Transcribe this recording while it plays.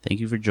Thank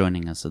you for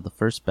joining us at the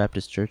First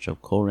Baptist Church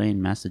of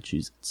Coleraine,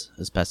 Massachusetts,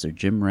 as Pastor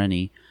Jim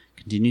Rennie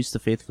continues to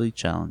faithfully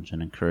challenge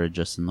and encourage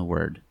us in the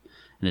Word.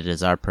 And it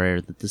is our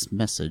prayer that this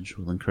message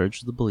will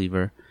encourage the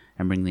believer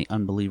and bring the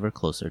unbeliever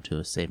closer to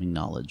a saving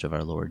knowledge of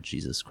our Lord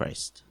Jesus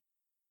Christ.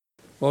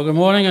 Well, good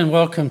morning and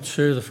welcome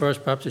to the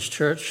First Baptist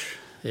Church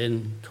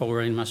in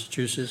Coleraine,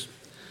 Massachusetts.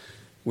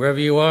 Wherever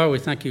you are, we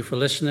thank you for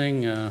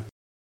listening,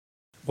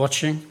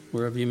 watching,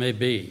 wherever you may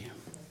be.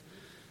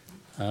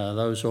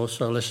 Those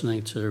also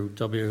listening to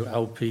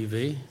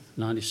WLPV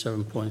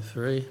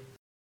 97.3,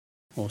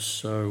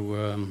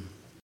 also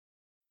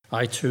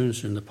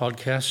iTunes and the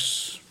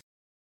podcasts.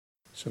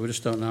 So we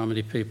just don't know how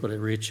many people it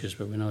reaches,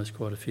 but we know there's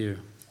quite a few.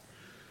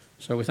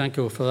 So we thank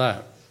you all for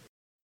that.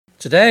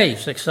 Today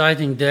is an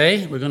exciting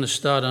day. We're going to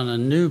start on a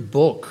new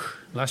book.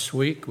 Last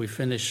week we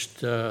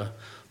finished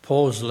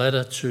Paul's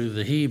letter to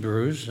the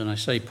Hebrews, and I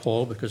say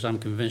Paul because I'm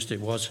convinced it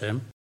was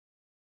him.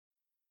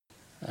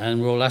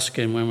 And we'll ask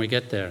him when we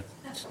get there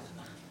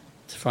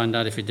to find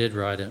out if he did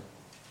write it.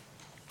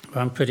 But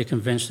I'm pretty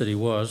convinced that he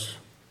was.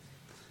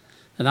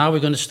 And now we're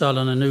going to start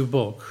on a new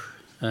book.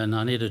 And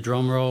I need a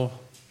drum roll.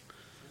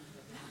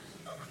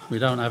 We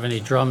don't have any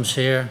drums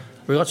here.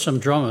 We've got some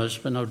drummers,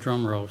 but no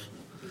drum rolls.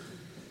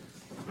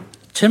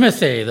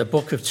 Timothy, the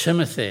book of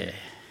Timothy,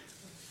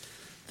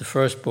 the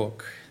first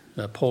book.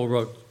 Paul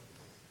wrote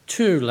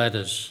 2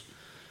 letters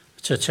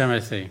to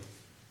Timothy.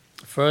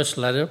 The first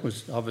letter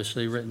was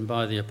obviously written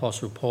by the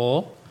Apostle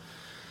Paul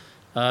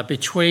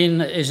between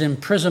his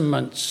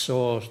imprisonments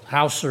or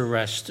house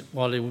arrest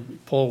while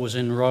Paul was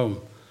in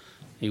Rome.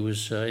 He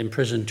was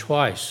imprisoned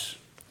twice.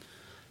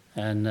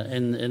 And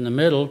in the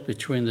middle,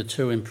 between the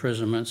 2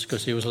 imprisonments,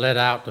 because he was let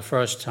out the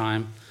first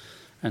time,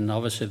 and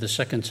obviously the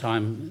second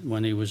time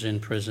when he was in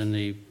prison,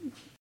 he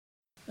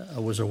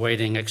was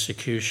awaiting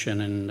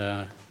execution,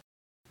 and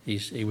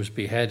he was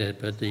beheaded.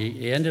 But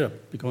he ended up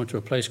going to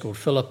a place called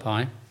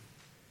Philippi,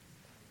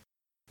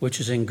 which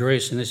is in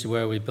Greece, and this is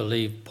where we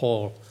believe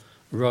Paul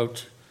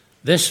wrote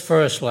this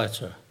first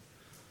letter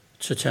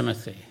to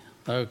Timothy.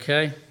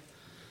 Okay?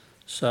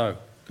 So,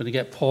 going to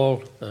get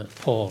Paul.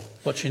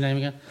 What's your name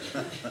again?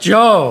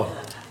 Joe.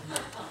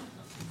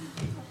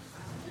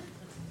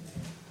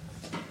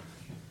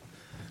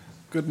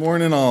 Good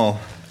morning,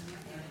 all.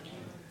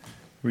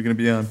 We're going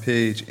to be on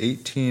page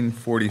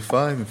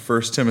 1845 in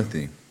 1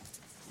 Timothy.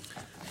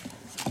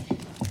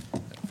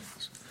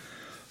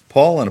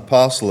 Paul, an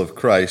apostle of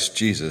Christ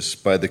Jesus,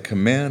 by the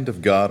command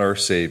of God our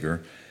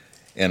Savior,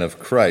 and of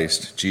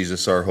Christ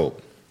Jesus our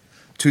hope.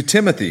 To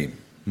Timothy,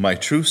 my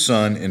true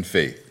son in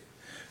faith,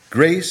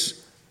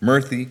 grace,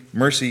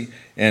 mercy,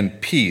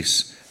 and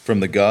peace from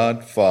the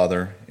God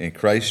Father and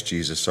Christ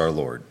Jesus our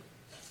Lord.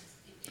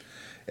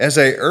 As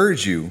I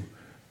urge you,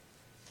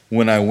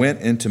 when I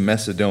went into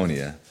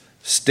Macedonia,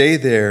 stay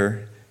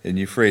there in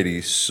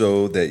Euphrates,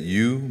 so that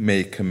you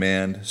may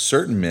command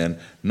certain men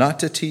not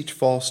to teach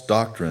false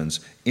doctrines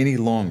any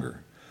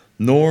longer,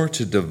 nor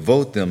to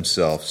devote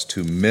themselves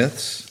to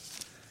myths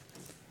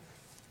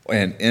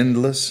and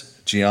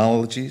endless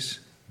genealogies.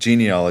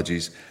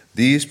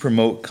 These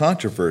promote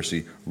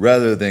controversy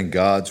rather than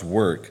God's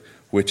work,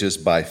 which is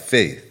by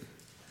faith.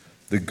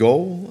 The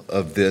goal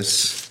of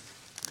this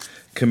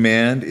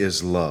command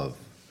is love,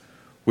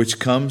 which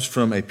comes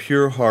from a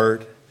pure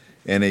heart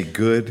and a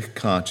good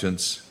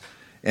conscience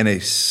and a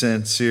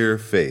sincere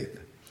faith.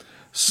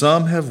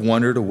 Some have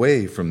wandered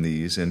away from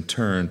these and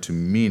turned to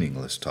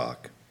meaningless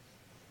talk.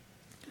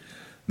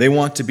 They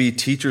want to be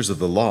teachers of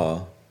the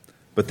law,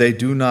 but they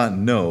do not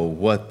know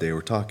what they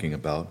were talking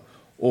about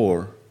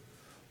or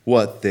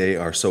what they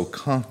are so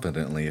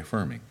confidently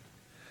affirming.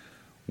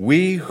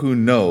 We who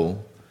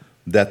know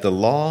that the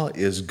law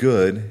is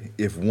good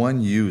if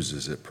one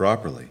uses it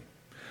properly.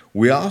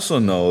 We also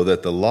know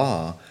that the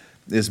law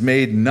is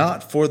made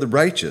not for the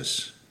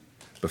righteous,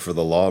 but for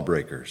the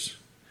lawbreakers,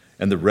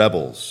 and the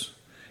rebels,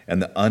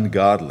 and the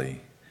ungodly,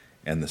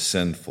 and the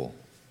sinful.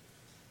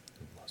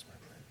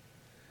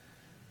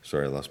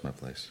 I lost my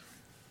place.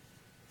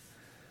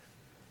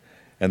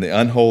 And the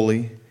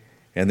unholy,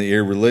 and the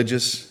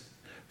irreligious,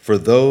 for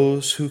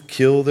those who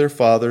kill their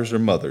fathers or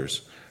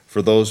mothers,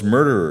 for those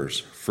murderers,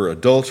 for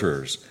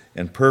adulterers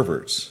and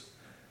perverts,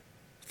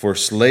 for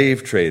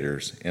slave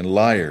traders and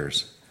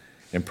liars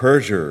and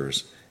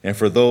perjurers, and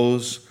for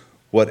those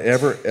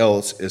whatever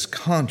else is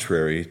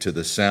contrary to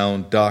the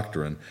sound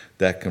doctrine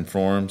that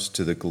conforms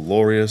to the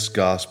glorious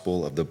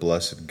gospel of the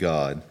blessed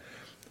God,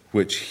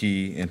 which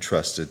he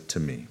entrusted to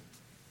me.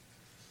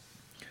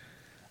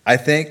 I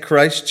thank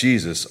Christ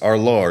Jesus, our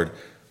Lord,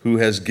 who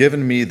has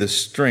given me the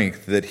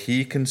strength that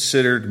he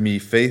considered me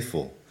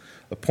faithful,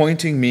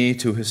 appointing me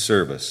to his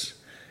service,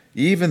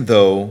 even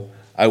though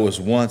I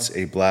was once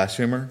a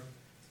blasphemer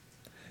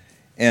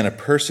and a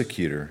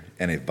persecutor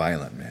and a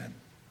violent man.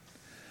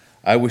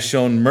 I was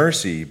shown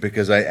mercy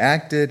because I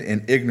acted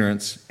in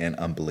ignorance and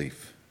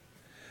unbelief.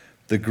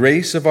 The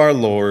grace of our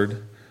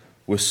Lord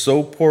was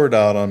so poured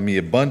out on me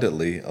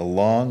abundantly,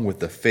 along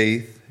with the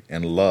faith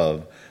and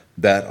love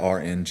that are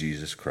in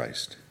Jesus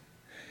Christ.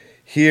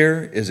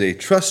 Here is a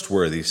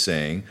trustworthy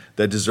saying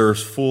that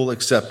deserves full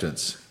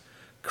acceptance.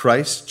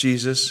 Christ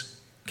Jesus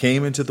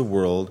came into the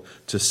world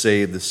to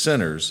save the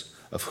sinners,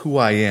 of who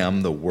I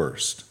am the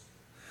worst.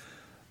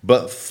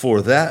 But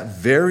for that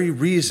very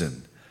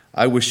reason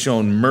I was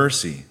shown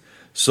mercy,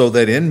 so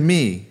that in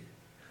me,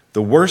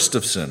 the worst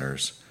of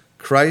sinners,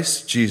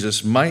 Christ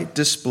Jesus might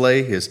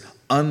display his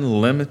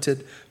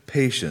unlimited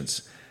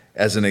patience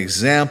as an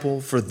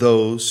example for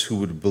those who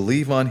would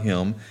believe on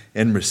him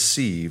and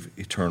receive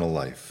eternal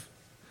life.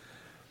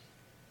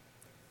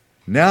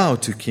 Now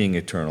to King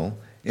eternal,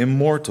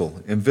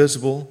 immortal,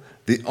 invisible,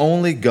 the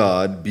only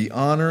God, be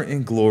honor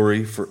and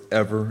glory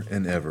forever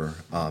and ever.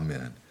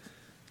 Amen.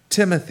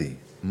 Timothy,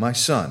 my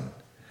son,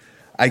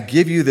 I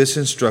give you this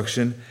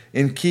instruction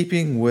in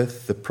keeping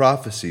with the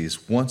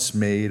prophecies once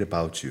made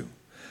about you,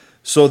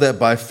 so that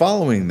by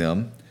following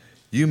them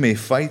you may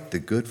fight the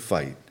good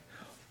fight,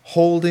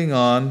 holding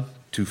on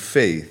to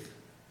faith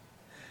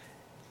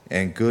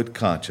and good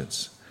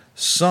conscience.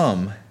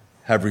 Some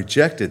have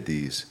rejected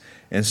these,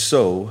 and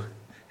so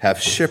have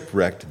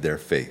shipwrecked their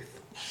faith.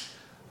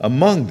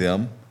 Among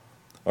them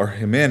are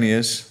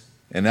Hymenaeus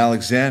and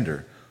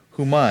Alexander,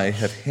 whom I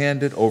have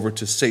handed over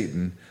to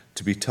Satan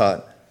to be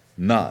taught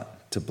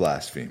not to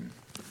blaspheme.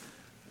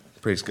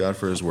 Praise God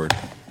for his word.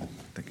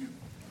 Thank you.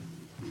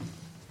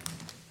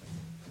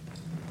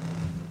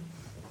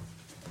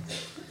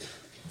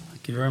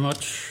 Thank you very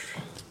much,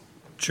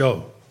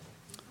 Joe.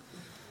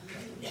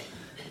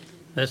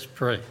 Let's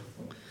pray.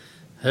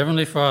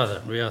 Heavenly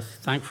Father, we are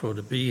thankful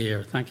to be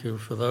here. Thank you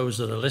for those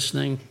that are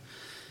listening,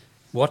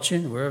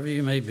 watching, wherever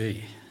you may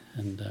be.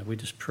 And we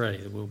just pray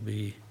that we'll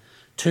be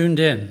tuned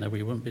in, that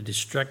we won't be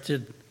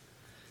distracted.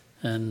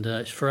 And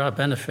it's for our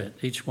benefit,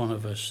 each one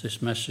of us,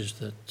 this message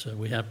that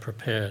we have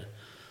prepared.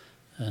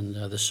 And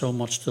there's so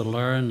much to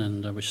learn,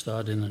 and we're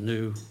starting a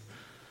new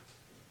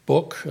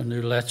book, a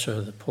new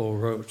letter that Paul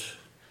wrote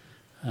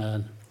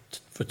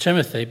for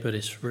Timothy, but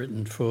it's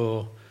written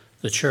for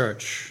the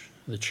church.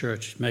 The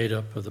church is made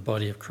up of the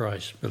body of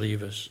Christ,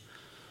 believers.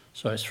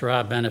 So it's for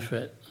our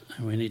benefit,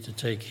 and we need to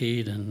take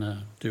heed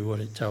and do what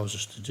it tells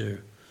us to do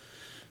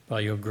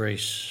by your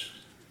grace.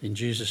 In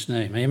Jesus'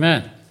 name,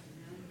 amen.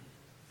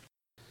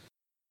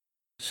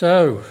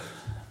 So,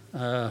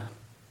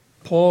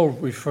 Paul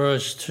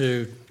refers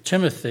to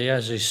Timothy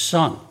as his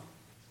son,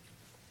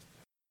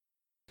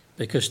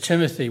 because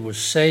Timothy was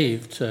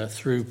saved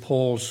through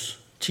Paul's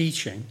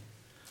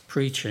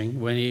preaching,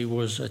 when he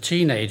was a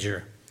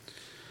teenager.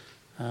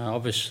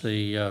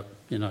 Obviously,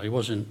 he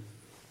wasn't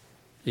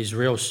his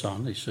real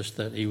son. It's just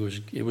that he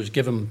was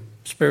given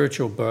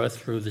spiritual birth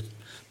through the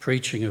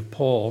preaching of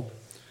Paul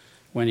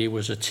when he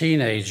was a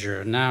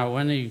teenager. Now,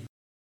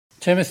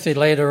 Timothy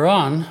later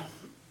on,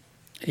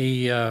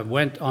 he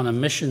went on a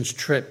missions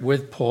trip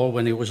with Paul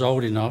when he was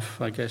old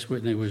enough, I guess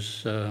when he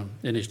was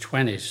in his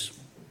 20s.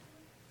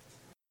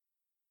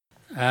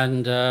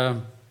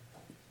 And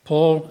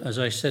Paul, as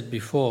I said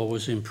before,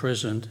 was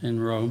imprisoned in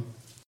Rome.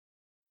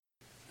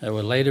 They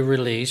were later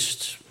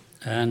released,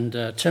 and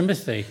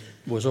Timothy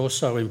was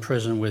also in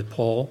prison with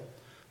Paul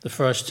the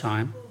first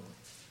time.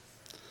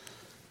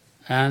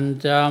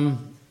 And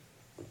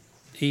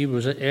he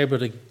was able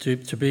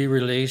to be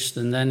released,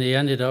 and then he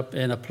ended up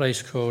in a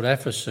place called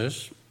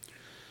Ephesus,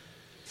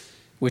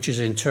 which is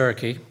in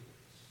Turkey,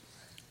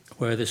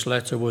 where this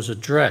letter was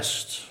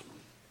addressed.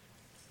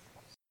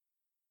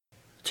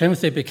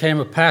 Timothy became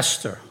a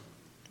pastor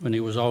when he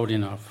was old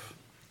enough.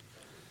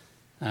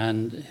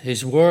 And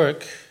his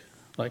work,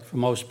 like for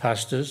most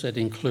pastors, it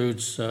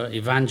includes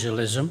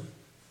evangelism,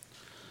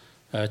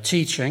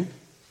 teaching,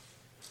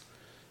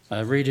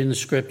 reading the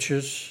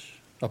scriptures,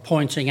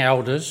 appointing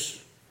elders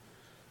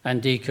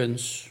and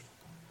deacons,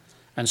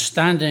 and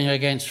standing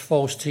against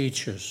false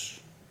teachers,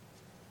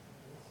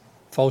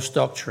 false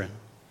doctrine.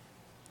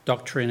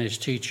 Doctrine is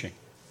teaching.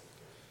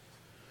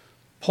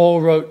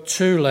 Paul wrote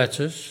 2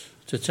 letters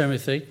to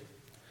Timothy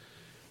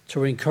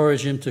to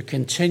encourage him to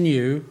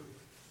continue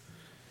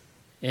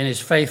in his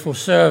faithful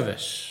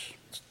service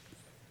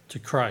to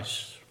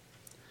Christ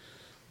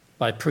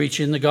by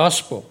preaching the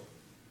gospel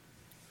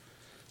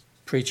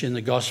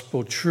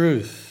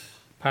truth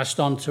passed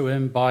on to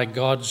him by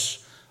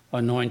God's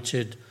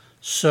anointed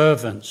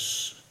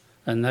servants,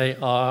 and they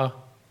are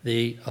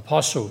the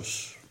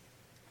apostles.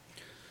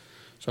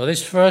 So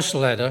this first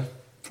letter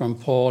from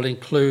Paul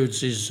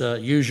includes his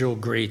usual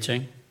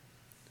greeting.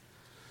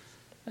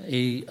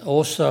 He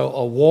also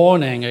a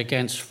warning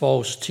against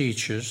false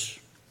teachers.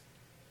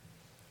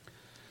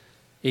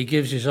 He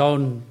gives his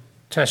own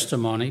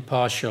testimony,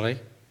 partially,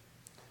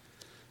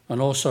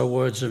 and also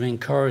words of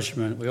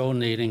encouragement. We all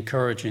need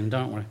encouraging,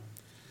 don't we,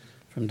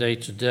 from day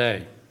to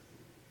day.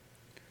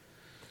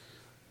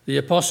 The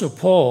Apostle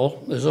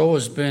Paul has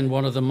always been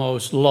one of the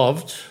most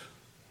loved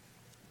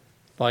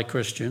by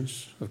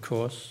Christians, of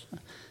course,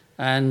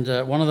 and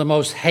one of the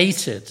most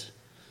hated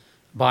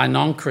by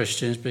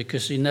non-Christians,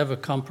 because he never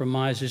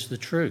compromises the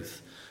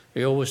truth.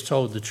 He always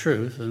told the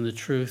truth, and the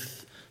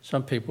truth,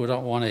 some people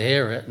don't want to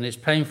hear it, and it's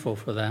painful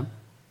for them.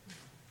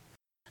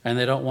 And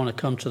they don't want to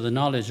come to the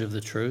knowledge of the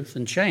truth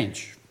and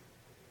change.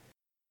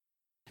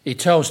 He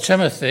tells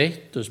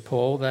Timothy, does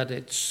Paul, that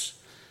it's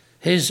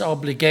his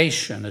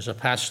obligation as a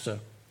pastor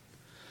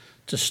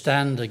to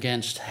stand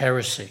against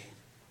heresy.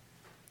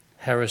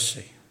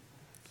 Heresy.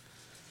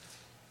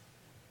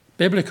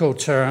 Biblical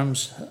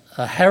terms,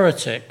 a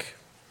heretic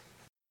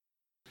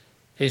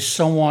is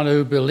someone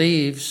who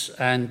believes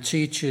and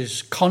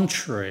teaches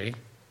contrary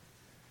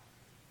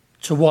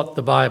to what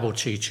the Bible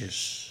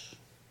teaches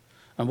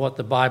and what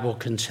the Bible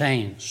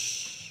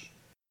contains.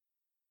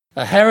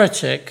 A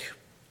heretic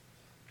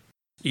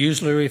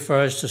usually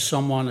refers to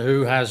someone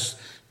who has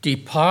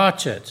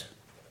departed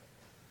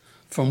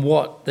from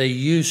what they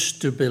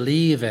used to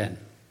believe in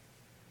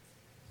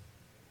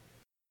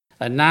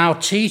and now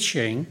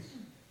teaching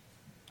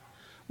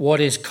what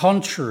is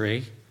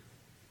contrary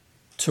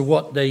to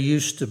what they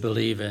used to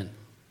believe in.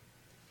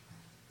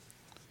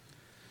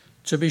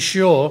 To be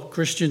sure,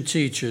 Christian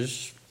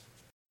teachers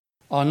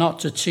are not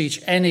to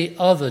teach any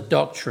other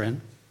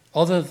doctrine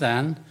other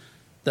than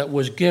that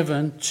was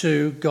given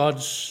to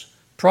God's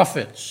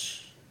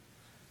prophets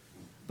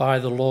by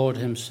the Lord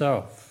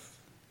himself.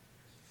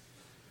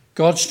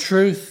 God's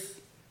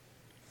truth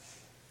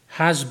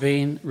has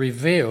been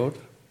revealed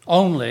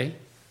only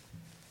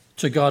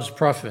to God's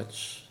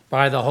prophets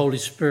by the Holy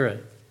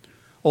Spirit.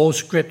 All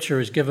Scripture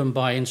is given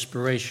by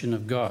inspiration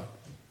of God.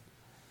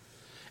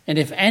 And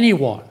if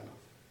anyone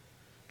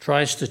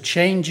tries to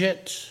change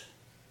it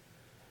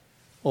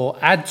or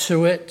add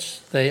to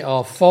it, they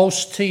are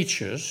false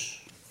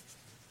teachers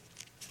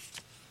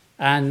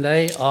and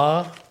they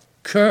are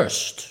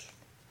cursed.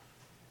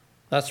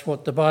 That's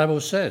what the Bible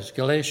says,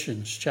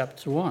 Galatians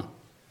chapter 1,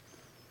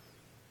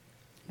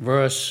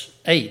 verse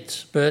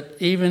 8. But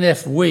even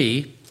if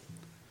we,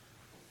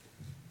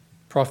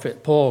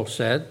 Prophet Paul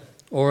said,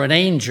 or an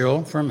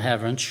angel from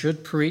heaven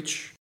should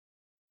preach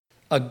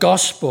a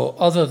gospel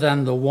other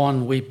than the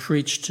one we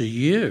preach to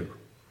you,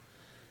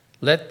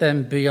 let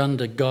them be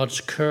under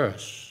God's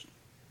curse.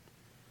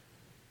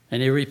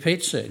 And he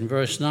repeats it in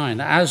verse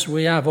 9. As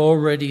we have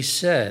already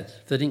said,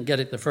 they didn't get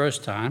it the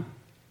first time,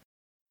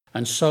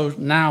 and so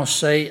now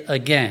say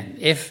again,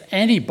 if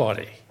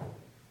anybody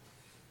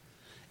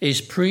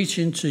is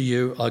preaching to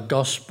you a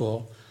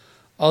gospel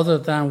other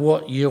than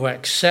what you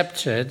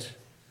accepted,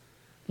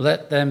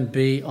 let them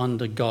be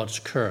under God's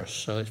curse.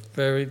 So it's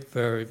very,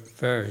 very,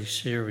 very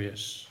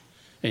serious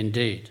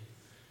indeed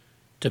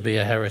to be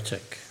a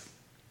heretic.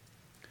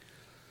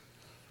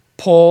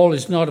 Paul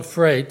is not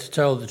afraid to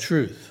tell the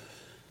truth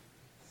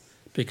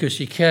because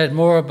he cared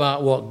more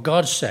about what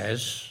God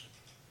says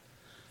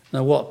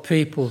than what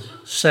people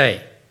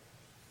say,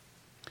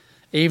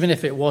 even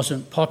if it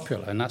wasn't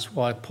popular. And that's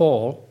why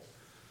Paul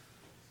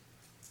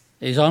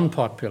is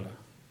unpopular.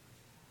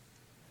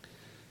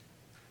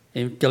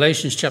 In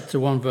Galatians chapter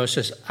 1 verse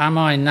says, am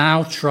I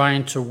now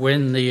trying to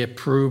win the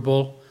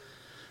approval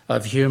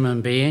of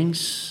human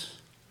beings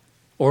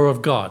or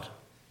of God?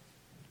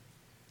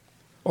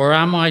 Or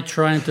am I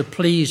trying to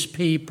please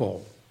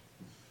people?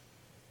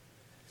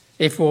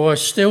 If I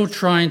was still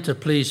trying to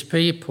please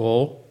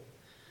people,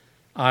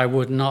 I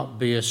would not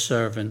be a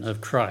servant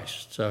of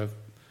Christ. So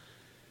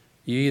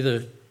you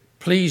either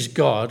please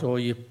God or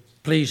you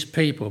please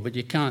people, but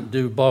you can't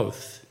do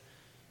both.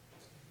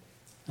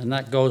 And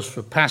that goes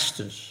for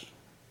pastors,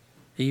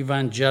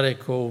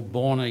 evangelical,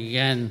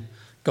 born-again,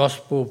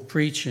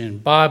 gospel-preaching,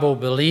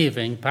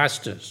 Bible-believing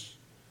pastors.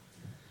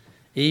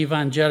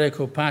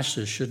 Evangelical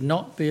pastors should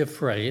not be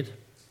afraid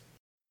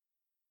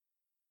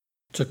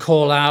to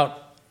call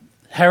out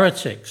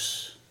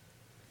heretics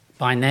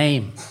by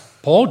name.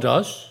 Paul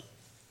does.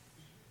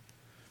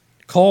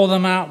 Call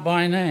them out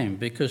by name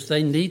because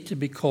they need to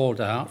be called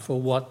out for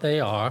what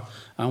they are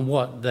and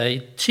what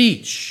they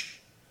teach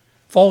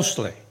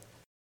falsely.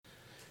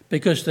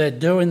 Because they're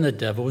doing the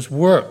devil's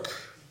work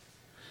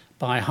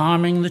by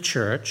harming the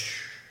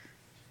church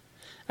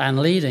and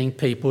leading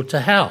people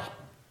to hell.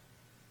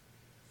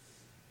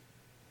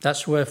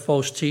 That's where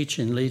false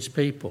teaching leads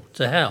people,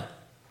 to hell.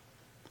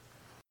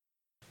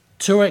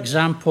 Two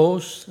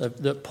examples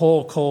that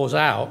Paul calls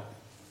out,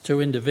 two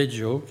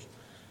individuals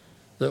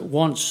that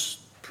once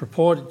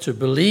purported to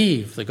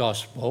believe the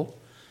gospel,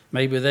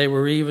 maybe they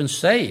were even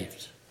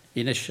saved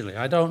initially,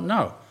 I don't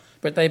know,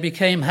 but they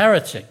became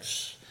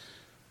heretics.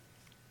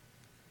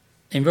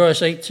 In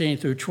verse 18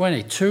 through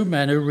 20, two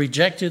men who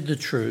rejected the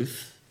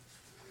truth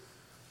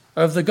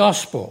of the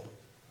gospel.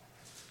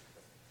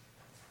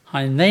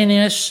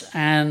 Hymenaeus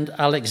and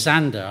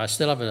Alexander. I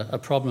still have a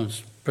problem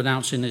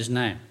pronouncing his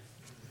name.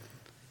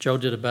 Joe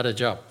did a better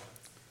job.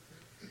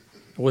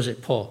 Or was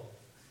it Paul?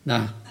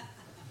 No.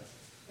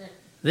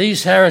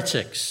 These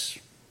heretics,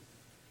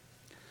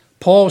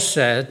 Paul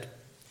said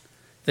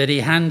that he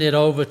handed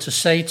over to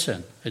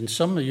Satan. And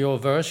some of your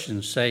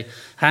versions say,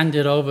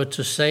 handed over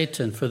to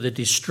Satan for the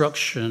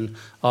destruction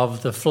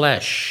of the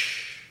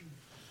flesh.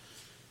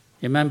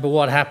 You remember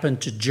what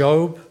happened to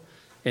Job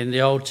in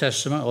the Old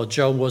Testament? Or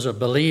Job was a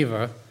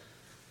believer.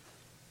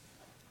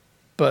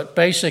 But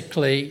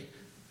basically,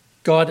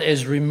 God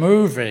is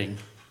removing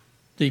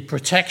the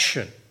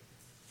protection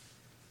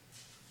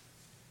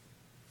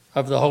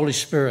of the Holy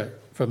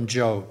Spirit from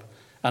Job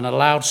and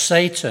allowed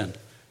Satan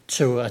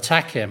to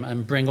attack him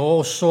and bring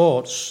all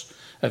sorts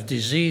of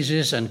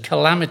diseases and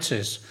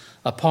calamities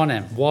upon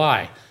him.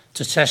 Why?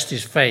 To test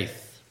his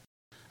faith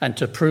and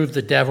to prove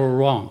the devil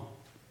wrong.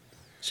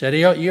 He said,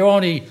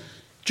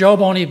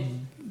 Job only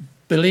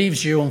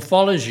believes you and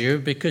follows you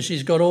because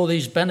he's got all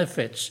these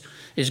benefits.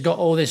 He's got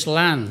all this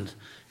land.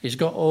 He's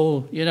got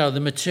all, the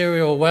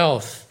material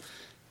wealth.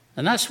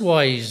 And that's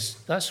why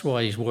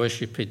he's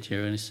worshipping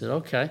you. And he said,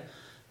 okay,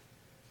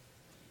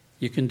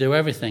 you can do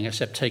everything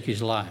except take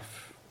his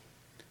life.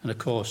 And of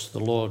course, the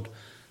Lord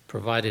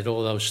provided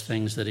all those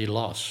things that he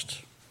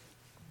lost.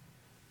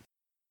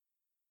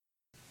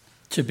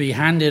 To be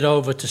handed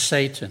over to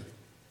Satan,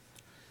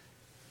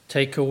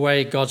 take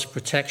away God's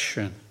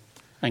protection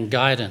and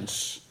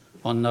guidance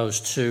on those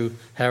two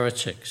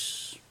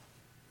heretics.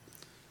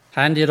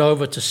 Handed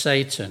over to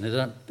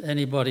Satan.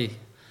 Anybody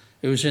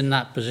who's in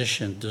that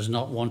position does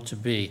not want to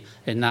be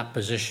in that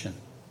position.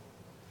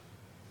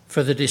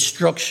 For the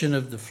destruction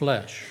of the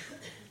flesh.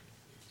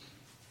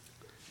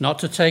 Not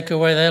to take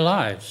away their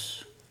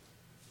lives,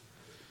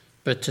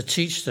 but to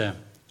teach them,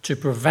 to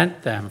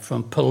prevent them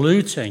from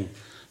polluting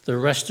the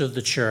rest of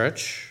the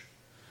church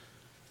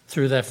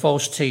through their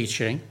false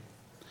teaching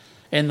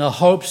in the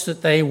hopes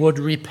that they would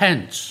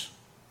repent.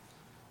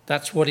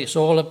 That's what it's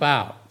all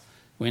about.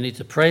 We need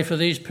to pray for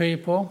these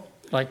people,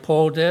 like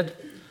Paul did,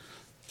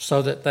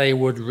 so that they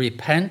would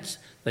repent,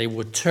 they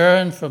would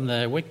turn from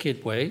their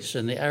wicked ways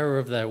and the error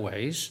of their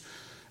ways,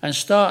 and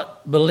start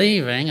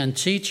believing and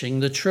teaching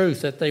the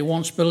truth that they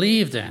once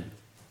believed in.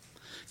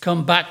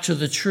 Come back to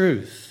the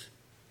truth.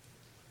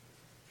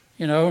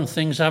 And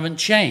things haven't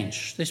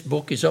changed. This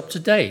book is up to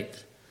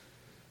date.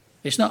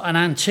 It's not an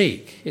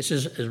antique. It's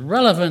as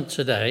relevant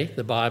today,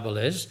 the Bible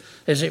is,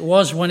 as it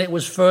was when it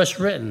was first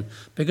written,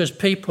 because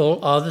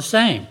people are the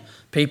same.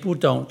 People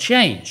don't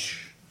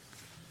change,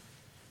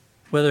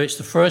 whether it's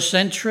the 1st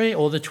century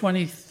or the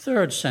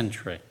 23rd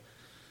century.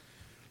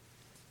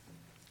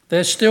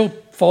 There's still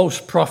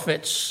false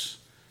prophets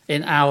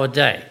in our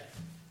day,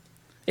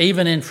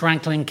 even in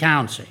Franklin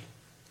County.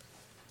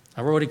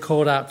 I've already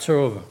called out 2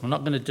 of them. I'm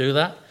not going to do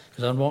that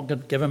because I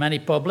won't give them any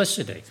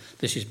publicity.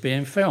 This is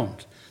being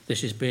filmed.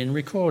 This is being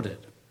recorded.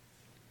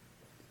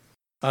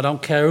 I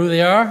don't care who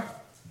they are.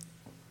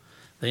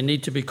 They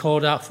need to be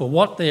called out for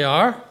what they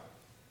are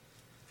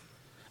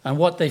and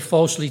what they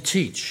falsely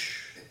teach.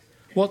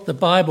 What the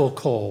Bible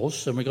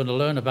calls, and we're going to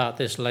learn about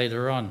this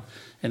later on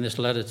in this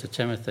letter to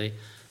Timothy,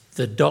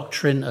 the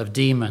doctrine of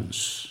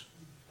demons,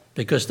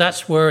 because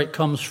that's where it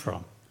comes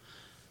from.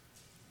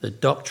 The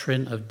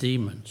doctrine of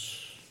demons.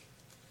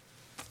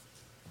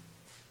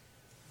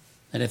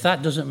 And if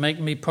that doesn't make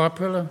me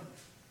popular,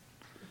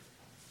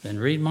 then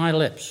read my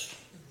lips.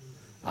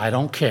 I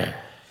don't care.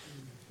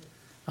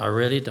 I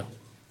really don't.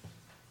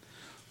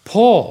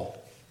 Paul,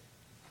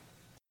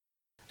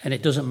 and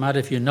it doesn't matter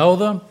if you know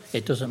them,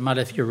 it doesn't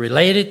matter if you're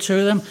related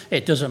to them,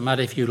 it doesn't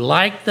matter if you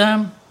like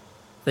them,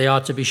 they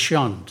are to be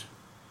shunned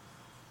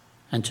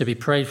and to be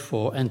prayed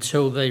for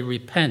until they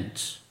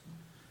repent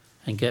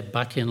and get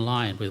back in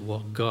line with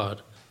what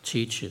God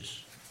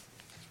teaches.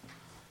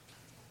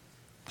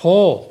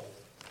 Paul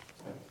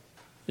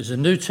is a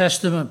New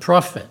Testament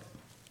prophet,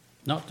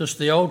 not just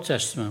the Old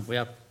Testament. We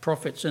have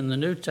prophets in the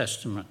New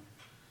Testament.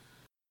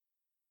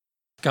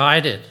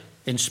 Guided,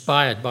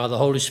 inspired by the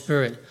Holy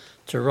Spirit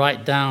to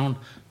write down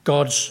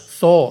God's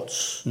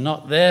thoughts,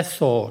 not their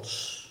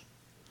thoughts.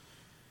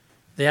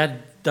 They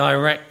had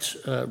direct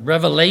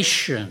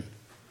revelation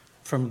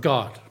from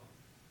God.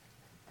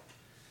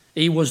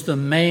 He was the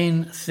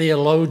main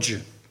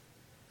theologian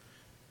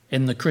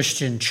in the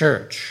Christian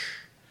church,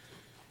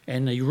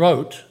 and he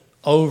wrote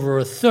over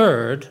a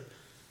third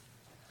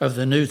of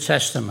the New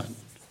Testament,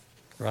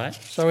 right?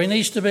 So he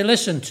needs to be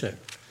listened to.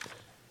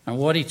 And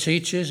what he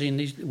teaches,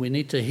 we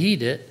need to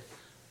heed it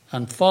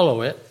and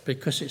follow it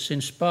because it's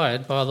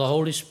inspired by the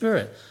Holy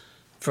Spirit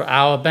for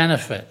our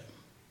benefit.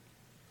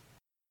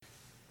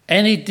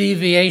 Any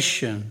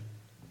deviation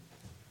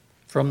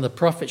from the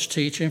prophet's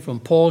teaching, from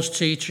Paul's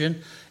teaching,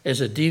 is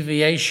a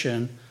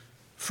deviation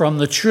from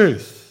the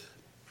truth.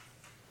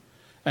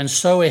 And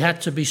so he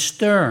had to be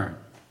stern,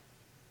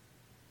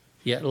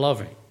 yet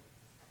loving.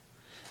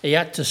 He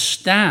had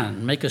to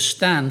make a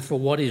stand for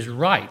what is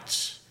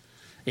right.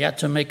 He had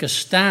to make a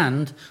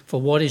stand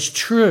for what is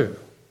true.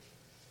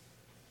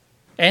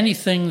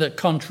 Anything that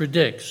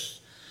contradicts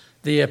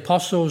the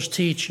apostles'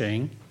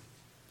 teaching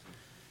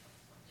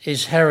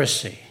is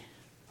heresy.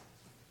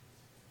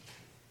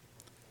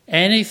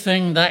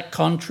 Anything that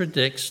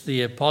contradicts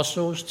the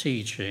apostles'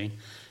 teaching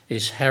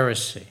is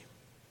heresy.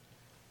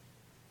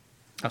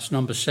 That's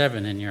number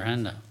 7 in your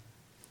handout.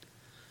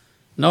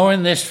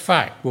 Knowing this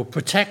fact will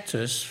protect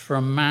us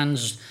from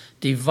man's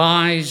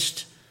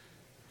devised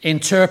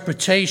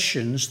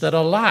interpretations that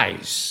are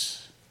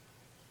lies.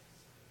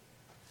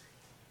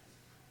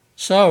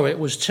 So it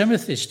was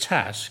Timothy's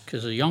task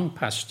as a young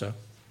pastor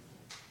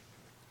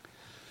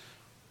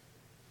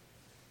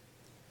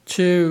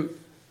to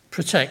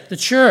protect the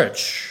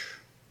church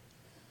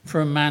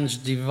from man's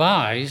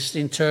devised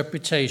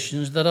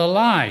interpretations that are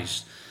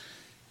lies.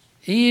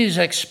 he is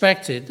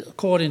expected,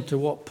 according to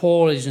what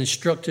Paul has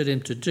instructed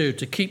him to do,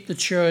 to keep the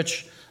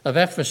church of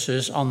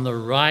Ephesus on the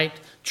right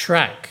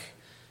track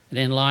and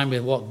in line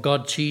with what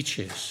God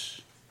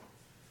teaches.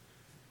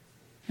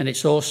 And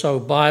it's also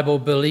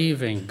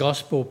Bible-believing,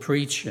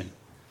 gospel-preaching,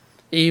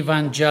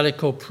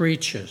 evangelical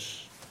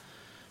preachers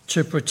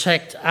to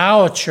protect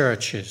our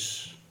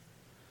churches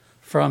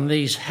from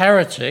these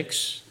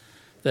heretics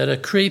that are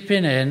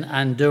creeping in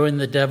and doing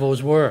the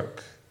devil's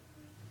work.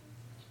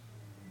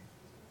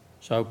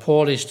 So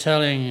Paul is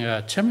telling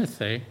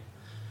Timothy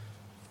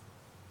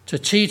to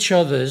teach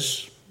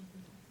others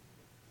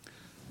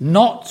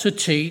not to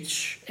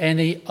teach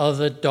any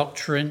other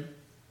doctrine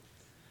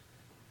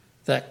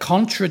that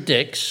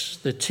contradicts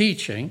the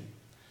teaching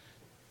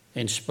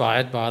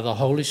inspired by the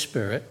Holy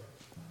Spirit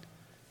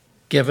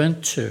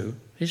given to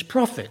his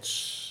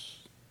prophets.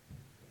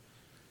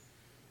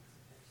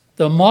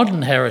 The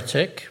modern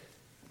heretic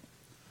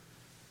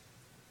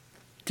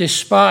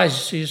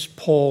despises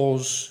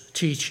Paul's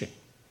teaching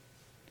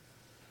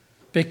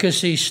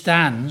because he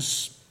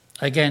stands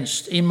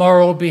against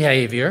immoral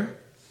behavior,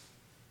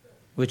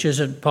 which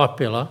isn't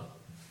popular,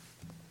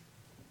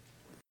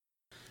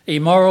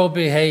 immoral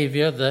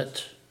behavior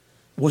that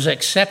was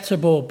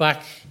acceptable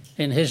back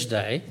in his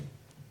day,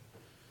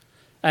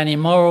 and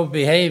immoral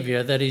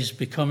behavior that is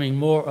becoming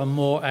more and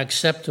more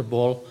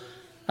acceptable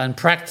and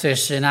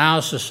practiced in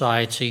our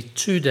society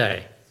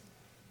today.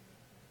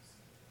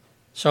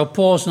 So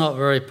Paul's not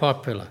very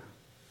popular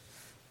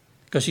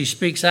because he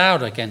speaks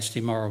out against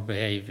immoral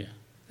behavior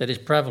that is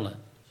prevalent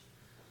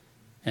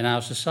in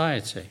our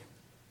society.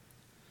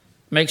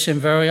 Makes him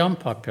very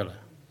unpopular.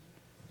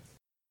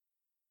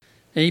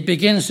 He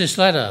begins this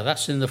letter,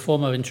 that's in the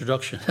form of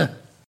introduction.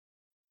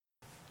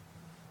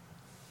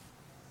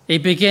 He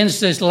begins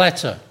this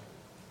letter,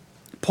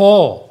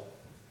 Paul.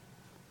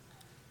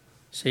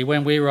 See,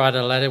 when we write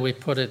a letter, we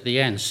put at the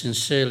end,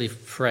 sincerely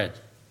Fred.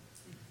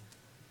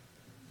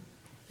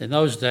 In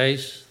those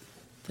days,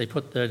 they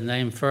put their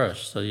name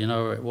first, so you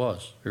know who it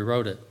was, who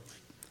wrote it.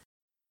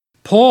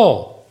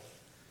 Paul,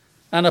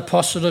 an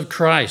apostle of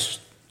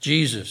Christ,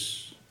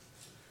 Jesus,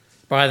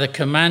 by the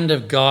command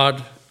of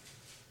God,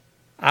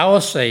 our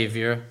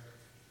Savior,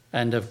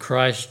 and of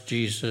Christ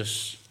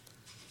Jesus,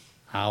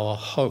 our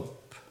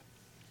hope.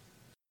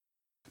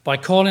 By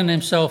calling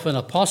himself an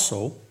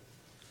apostle,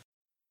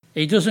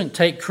 he doesn't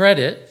take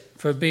credit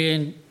for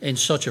being in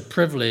such a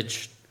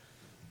privileged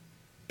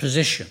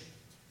position.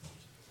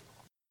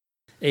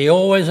 He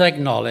always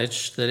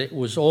acknowledged that it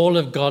was all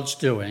of God's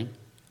doing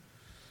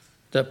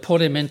that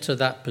put him into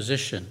that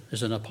position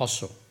as an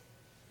apostle.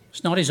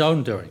 It's not his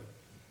own doing.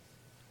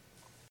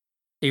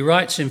 He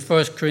writes in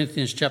 1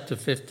 Corinthians chapter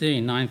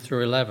 15, 9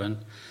 through 11,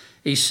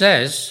 he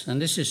says,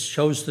 and this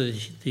shows the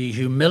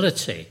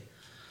humility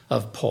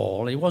of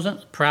Paul, he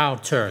wasn't a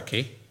proud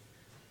turkey,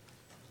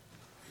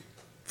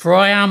 for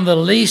I am the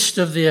least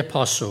of the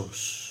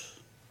apostles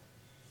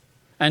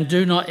and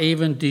do not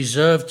even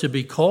deserve to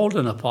be called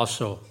an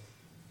apostle.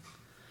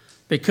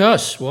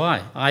 Because,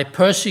 why? I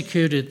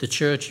persecuted the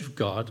church of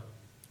God.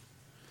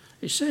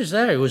 It says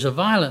there he was a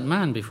violent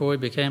man before he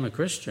became a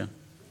Christian.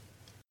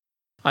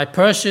 I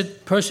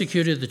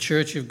persecuted the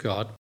church of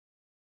God,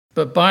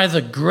 but by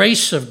the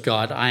grace of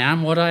God I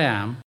am what I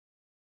am,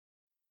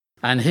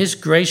 and his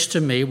grace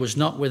to me was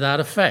not without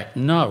effect.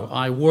 No,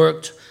 I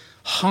worked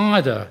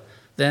harder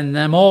than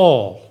them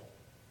all.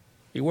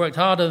 He worked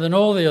harder than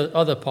all the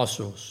other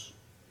apostles.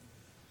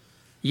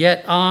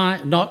 Yet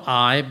not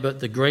I, but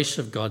the grace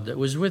of God that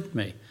was with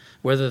me.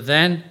 Whether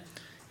then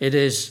it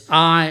is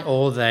I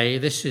or they,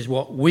 this is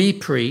what we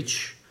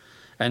preach,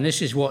 and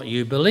this is what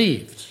you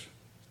believed.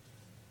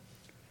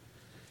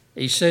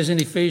 He says in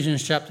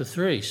Ephesians chapter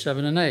 3,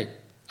 7 and 8,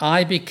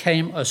 I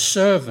became a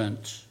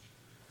servant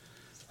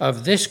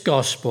of this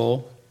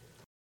gospel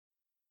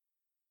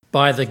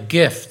by the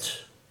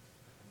gift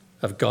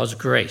of God's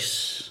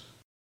grace,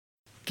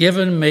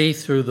 given me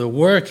through the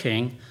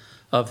working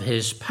of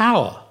his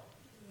power.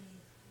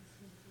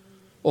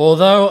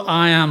 Although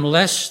I am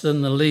less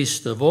than the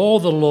least of all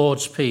the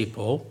Lord's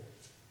people,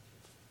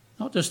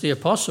 not just the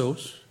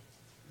apostles,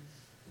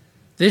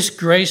 this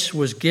grace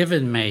was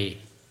given me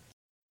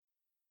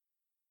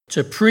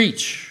to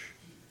preach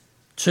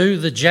to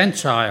the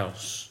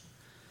Gentiles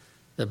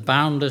the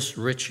boundless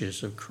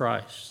riches of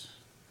Christ.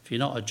 If you're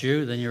not a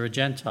Jew, then you're a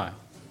Gentile.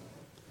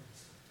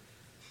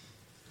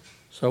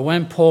 So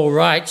when Paul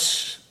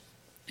writes,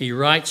 he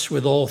writes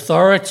with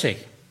authority.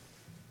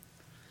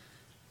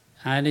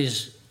 And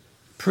his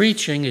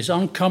preaching is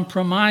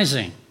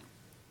uncompromising,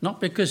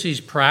 not because he's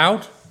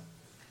proud,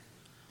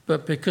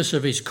 but because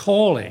of his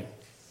calling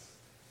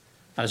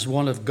as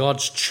one of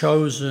God's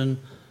chosen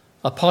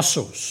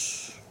apostles.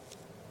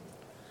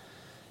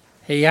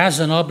 He has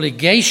an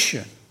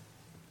obligation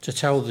to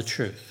tell the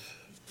truth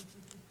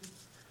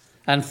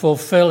and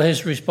fulfill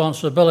his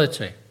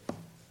responsibility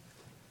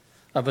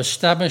of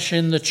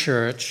establishing the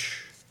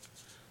church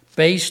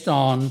based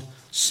on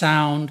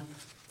sound,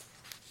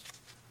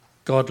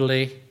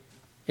 godly,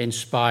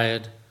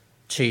 inspired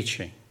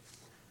teaching.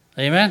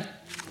 Amen?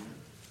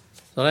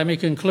 So let me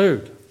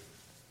conclude.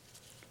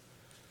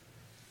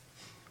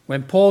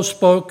 When Paul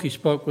spoke, he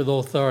spoke with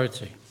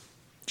authority,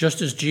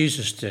 just as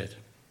Jesus did.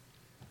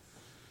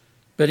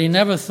 But he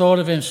never thought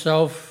of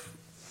himself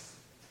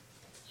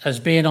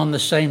as being on the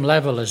same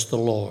level as the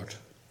Lord.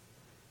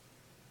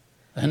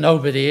 And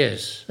nobody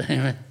is.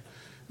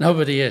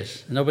 Nobody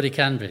is. Nobody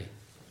can be.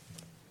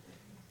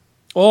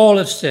 All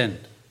have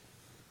sinned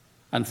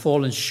and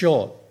fallen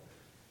short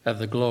of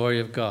the glory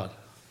of God.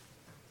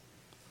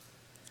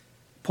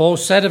 Paul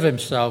said of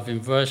himself in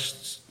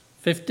verse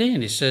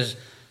 15, he says,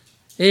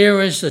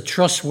 "Here is a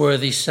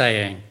trustworthy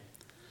saying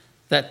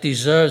that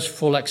deserves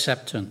full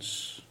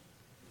acceptance.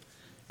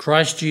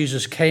 Christ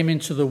Jesus came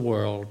into the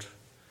world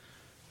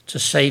to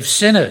save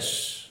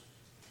sinners."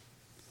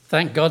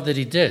 Thank God that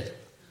he did.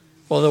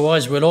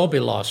 Otherwise, we'd all be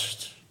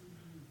lost.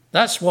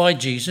 That's why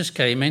Jesus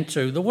came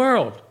into the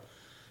world,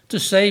 to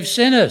save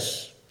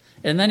sinners.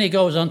 And then he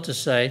goes on to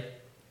say,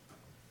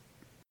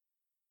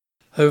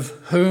 "of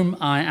whom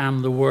I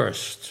am the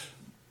worst."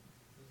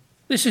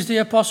 This is the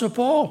Apostle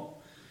Paul.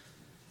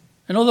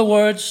 In other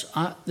words,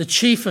 the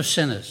chief of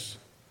sinners.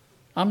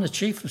 I'm the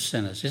chief of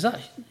sinners. Is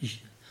that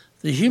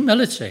the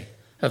humility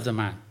of the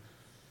man?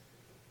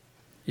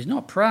 He's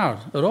not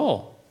proud at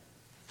all.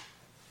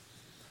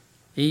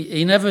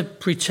 He never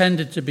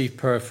pretended to be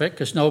perfect,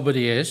 because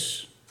nobody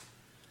is.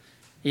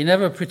 He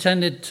never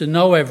pretended to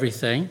know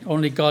everything.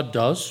 Only God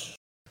does.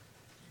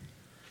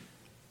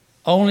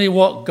 Only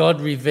what God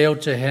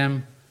revealed to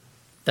him,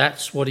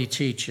 that's what he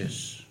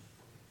teaches.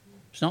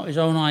 It's not his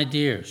own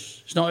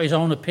ideas. It's not his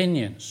own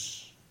opinions.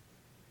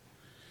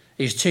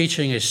 His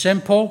teaching is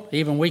simple.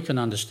 Even we can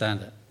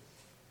understand it.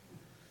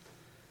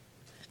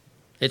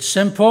 It's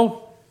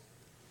simple.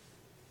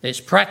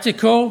 It's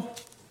practical.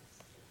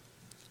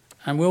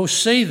 And we'll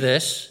see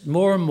this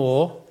more and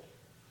more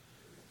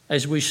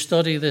as we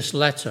study this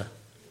letter,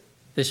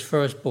 this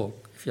first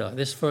book, if you like,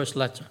 this first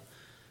letter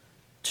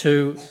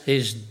to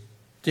his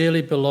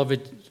dearly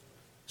beloved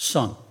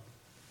son,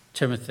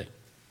 Timothy.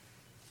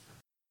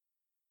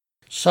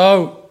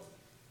 So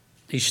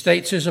he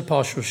states his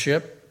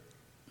apostleship,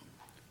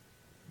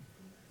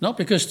 not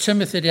because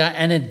Timothy had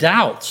any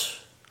doubt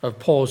of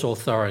Paul's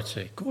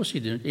authority. Of course he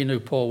didn't. He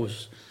knew Paul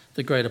was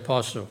the great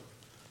apostle.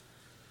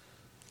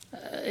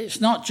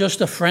 It's not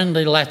just a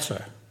friendly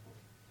letter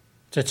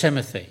to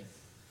Timothy.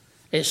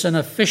 It's an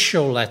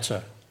official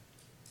letter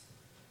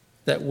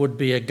that would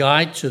be a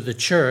guide to the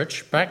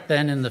church back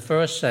then in the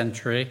first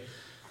century,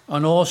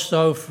 and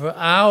also for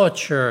our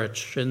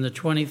church in the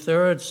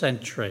 23rd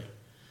century.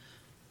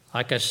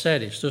 Like I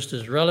said, it's just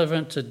as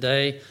relevant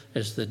today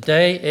as the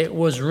day it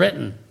was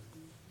written,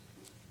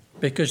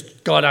 because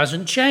God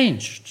hasn't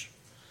changed.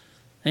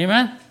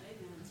 Amen?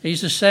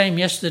 He's the same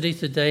yesterday,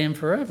 today, and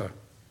forever.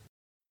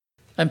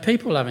 And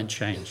people haven't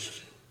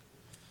changed.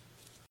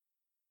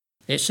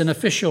 It's an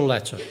official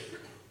letter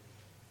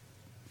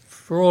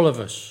for all of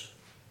us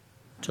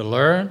to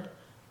learn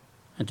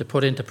and to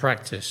put into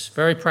practice.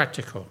 Very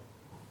practical.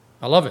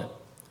 I love it.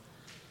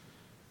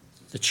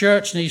 The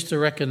church needs to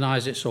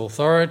recognize its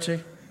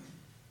authority,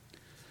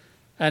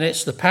 and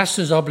it's the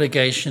pastor's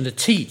obligation to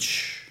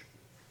teach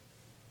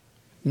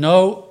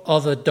no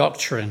other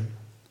doctrine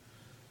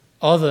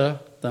other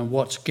than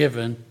what's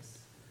given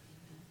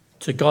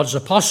to God's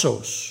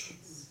apostles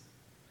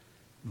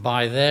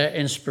by their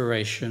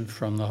inspiration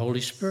from the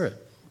Holy Spirit.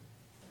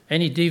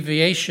 Any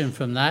deviation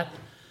from that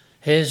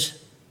is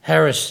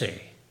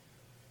heresy.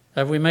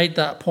 Have we made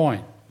that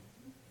point?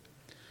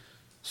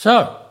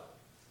 So,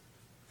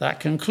 that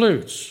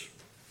concludes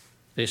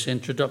this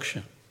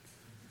introduction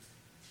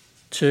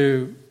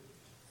to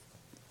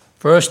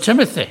 1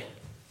 Timothy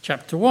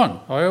chapter 1.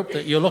 I hope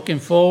that you're looking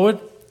forward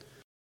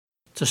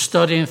to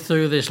studying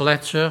through this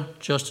letter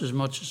just as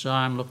much as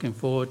I'm looking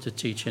forward to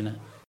teaching it.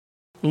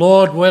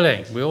 Lord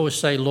willing. We always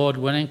say Lord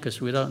willing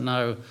because we don't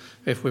know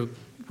if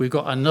we've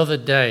got another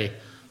day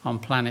on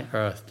planet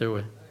Earth, do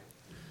we?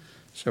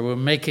 So we'll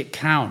make it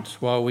count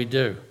while we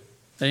do.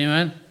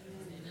 Amen?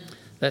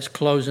 Let's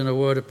close in a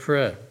word of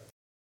prayer.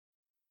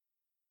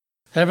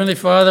 Heavenly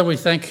Father, we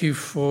thank you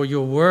for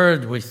your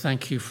word. We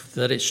thank you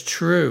that it's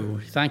true.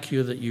 We thank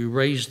you that you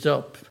raised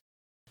up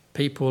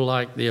people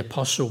like the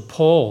Apostle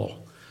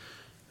Paul,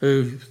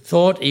 who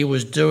thought he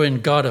was doing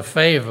God a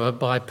favor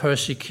by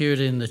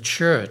persecuting the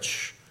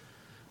church,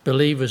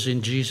 believers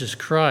in Jesus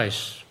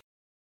Christ.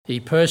 He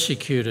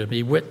persecuted them.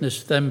 He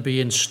witnessed them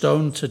being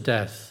stoned to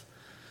death,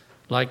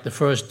 like the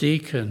first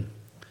deacon,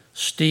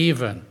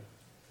 Stephen.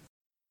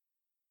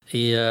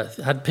 He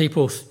had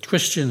people,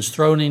 Christians,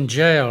 thrown in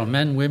jail,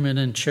 men, women,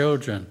 and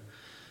children,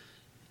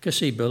 because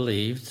he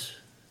believed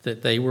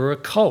that they were a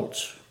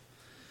cult.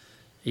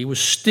 He was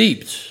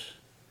steeped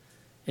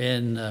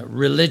in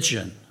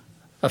religion,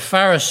 a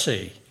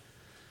Pharisee.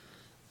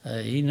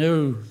 He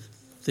knew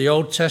the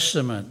Old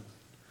Testament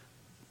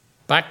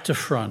back to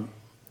front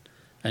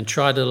and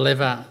tried to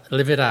live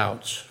it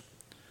out.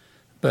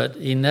 But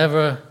he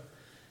never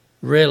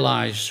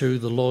realized who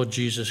the Lord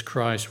Jesus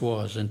Christ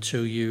was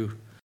until you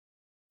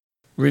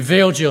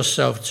revealed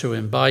yourself to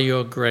him by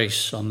your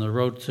grace on the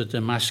road to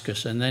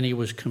Damascus, and then he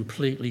was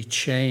completely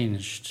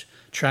changed,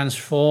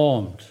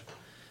 transformed,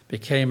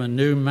 became a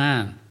new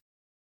man.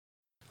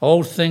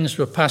 Old things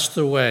were passed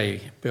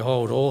away.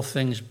 Behold, all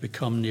things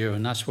become new.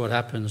 And that's what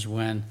happens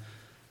when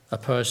a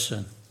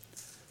person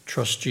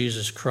trusts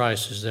Jesus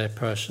Christ as their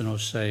personal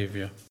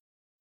Savior.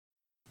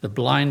 The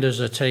blinders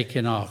are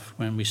taken off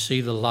when we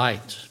see the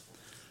light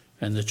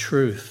and the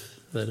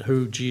truth that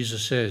who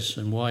Jesus is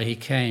and why he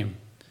came.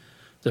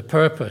 The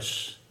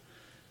purpose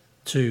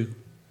to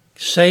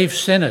save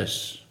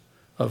sinners,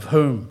 of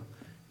whom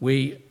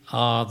we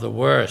are the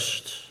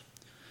worst.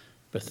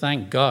 But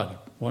thank God,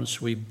 once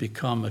we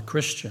become a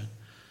Christian,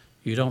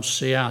 you don't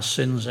see our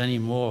sins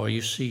anymore.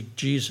 You see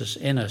Jesus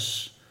in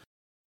us.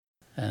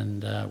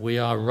 And we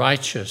are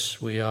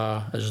righteous. We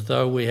are as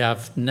though we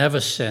have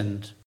never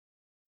sinned,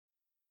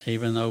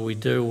 even though we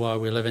do while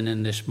we're living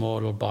in this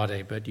mortal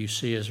body. But you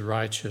see us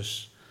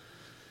righteous.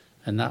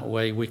 And that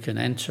way we can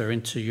enter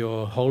into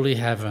your holy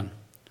heaven.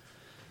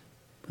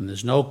 And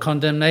there's no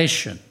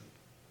condemnation.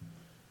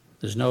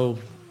 There's no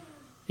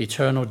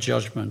eternal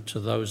judgment to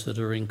those that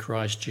are in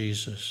Christ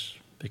Jesus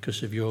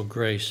because of your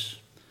grace,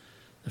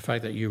 the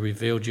fact that you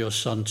revealed your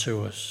Son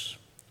to us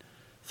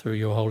through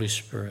your Holy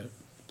Spirit.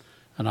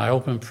 And I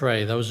hope and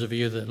pray those of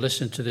you that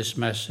listen to this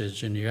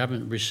message and you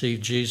haven't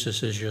received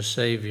Jesus as your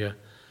Savior,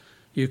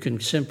 you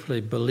can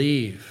simply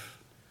believe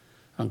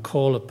and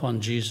call upon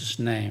Jesus'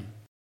 name.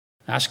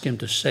 Ask him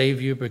to save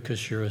you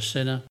because you're a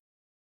sinner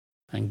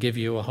and give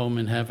you a home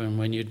in heaven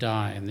when you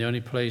die. And the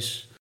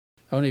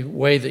only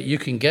way that you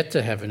can get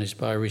to heaven is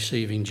by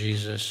receiving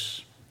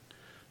Jesus,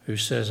 who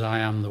says, I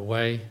am the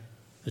way,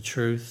 the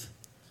truth,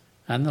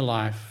 and the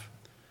life,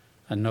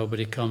 and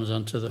nobody comes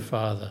unto the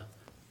Father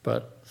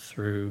but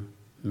through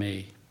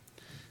me.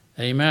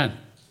 Amen.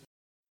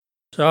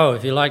 So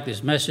if you like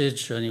this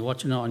message and you're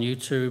watching it on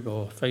YouTube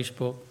or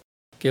Facebook,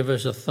 give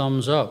us a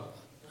thumbs up.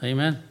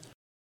 Amen.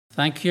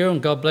 Thank you,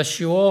 and God bless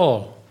you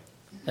all.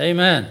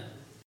 Amen.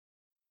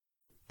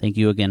 Thank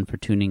you again for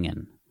tuning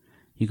in.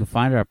 You can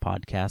find our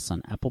podcasts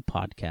on Apple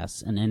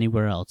Podcasts and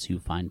anywhere else you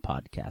find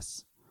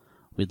podcasts.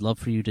 We'd love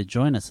for you to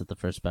join us at the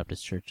First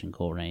Baptist Church in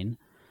Coleraine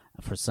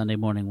for Sunday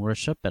morning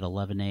worship at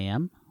 11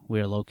 a.m.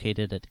 We are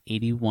located at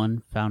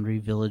 81 Foundry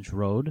Village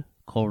Road,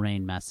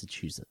 Coleraine,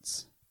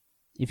 Massachusetts.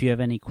 If you have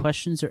any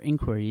questions or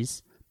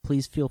inquiries,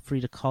 please feel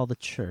free to call the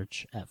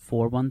church at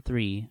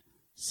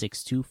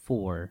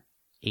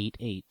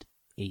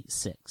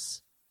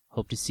 413-624-8886.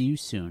 Hope to see you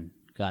soon.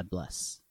 God bless.